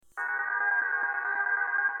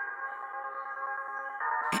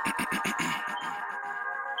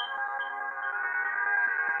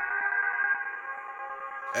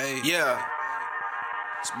Hey, yeah,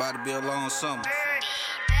 it's about to be a long summer.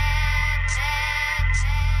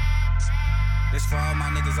 This for all my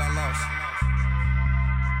niggas I lost.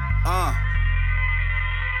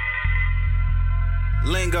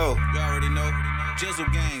 Lingo, you already know.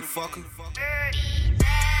 Jizzle gang, fucker.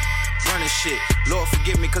 Running shit. Lord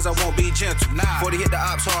forgive me cause I won't be gentle. 40 hit the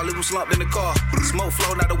ops hard, leave them slumped in the car. Smoke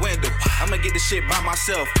floating out the window. I'ma get this shit by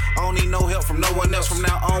myself. I don't need no help from no one else. From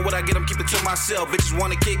now on, what I get, I'm keep it to myself. Bitches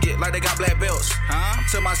wanna kick it like they got black belts. I'm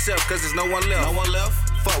to myself cause there's no one left. No one left?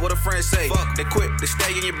 Fuck what a friend say. Fuck. They quit, they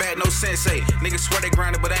stay in your back, no sensei. Niggas swear they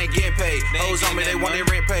grinding, but they ain't getting paid. Hoes on me, they want their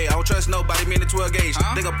rent paid. I don't trust nobody, me in the 12 gauge.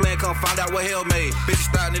 Think I'm playing, come find out what hell made. Bitches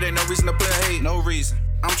starting, it ain't no reason to play hate. No reason.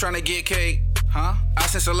 I'm trying to get cake. I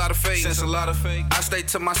sense a lot of fake. I stay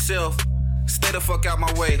to myself. Stay the fuck out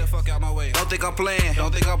my way. Don't think I'm playing.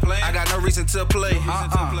 I got no reason to play.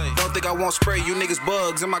 Don't think I won't spray. You niggas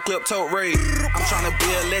bugs in my clip tote raid. I'm trying to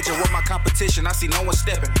be a legend with my competition. I see no one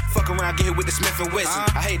stepping. Fuck around, get hit with the Smith & Wesson.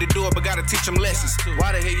 I hate to do it, but gotta teach them lessons.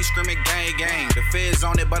 Why the hell you screaming gang, gang? The feds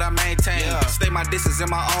on it, but I maintain. Stay my distance in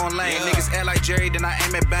my own lane. Niggas act like Jerry, then I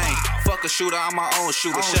aim at bang. Fuck a shooter, I'm my own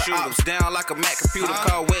shooter. Shut ops down like a Mac computer.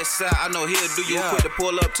 Call Westside, I know he'll do you. Quick to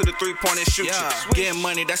pull up to the 3-point and shoot you. Getting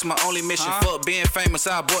money, that's my only mission. Fuck being famous,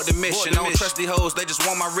 I abort the mission. I don't trust these hoes, they just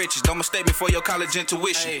want my riches. Don't mistake me for your college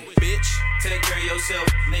intuition. Hey, bitch, take care of yourself.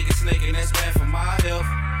 Niggas snaking, that's bad for my health.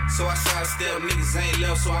 So I sidestep, niggas ain't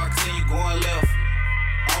left, so I continue going left.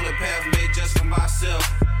 On the path made just for myself.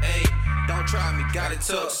 Hey, don't try me, got it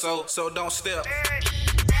tucked, so don't step.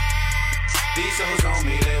 These hoes on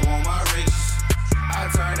me, they want my riches. I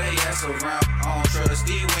turn they ass around, I don't trust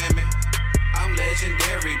these women. I'm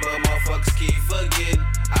legendary, but motherfuckers keep forgetting.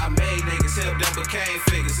 I made niggas help them became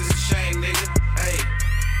figures. It's a shame, nigga. Hey,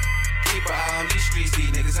 keep an eye on these streets.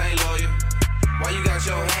 These niggas ain't loyal. Why you got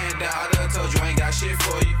your hand down? I done told you ain't got shit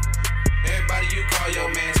for you. Everybody you call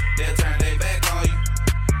your mans, they'll turn their back on you.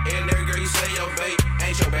 And every girl you say your bait,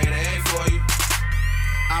 ain't your bait, they ain't for you.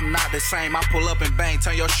 I'm not the same, I pull up and bang.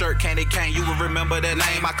 Turn your shirt candy cane, you will remember that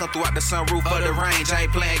name. I come throughout the sunroof of the range, I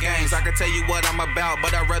ain't playing games. I can tell you what I'm about,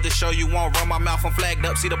 but I'd rather show you won't run my mouth. I'm flagged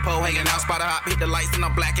up, see the pole hanging out. Spot a hop, hit the lights and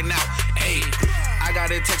I'm blacking out. Hey, I got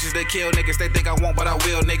intentions to kill niggas. They think I won't, but I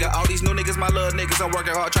will, nigga. All these new niggas, my little niggas. I'm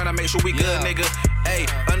working hard trying to make sure we good, nigga. Hey,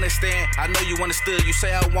 understand, I know you understood. You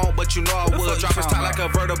say I won't, but you know I would. Drop his top like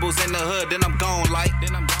convertibles in the hood, then I'm gone like.